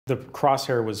The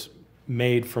crosshair was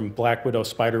made from black widow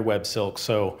spiderweb silk,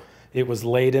 so it was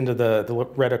laid into the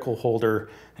reticle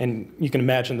holder, and you can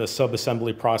imagine the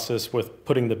sub-assembly process with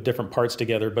putting the different parts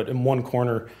together, but in one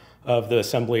corner of the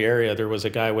assembly area there was a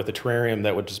guy with a terrarium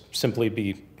that would just simply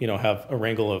be, have a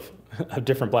wrangle of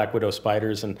different black widow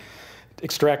spiders and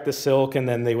extract the silk, and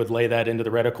then they would lay that into the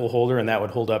reticle holder, and that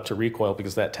would hold up to recoil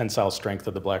because that tensile strength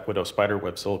of the black widow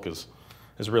spiderweb silk is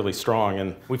really strong.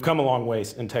 And we've come a long way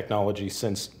in technology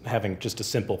since having just a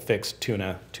simple fixed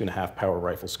 2.5 power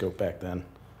rifle scope back then.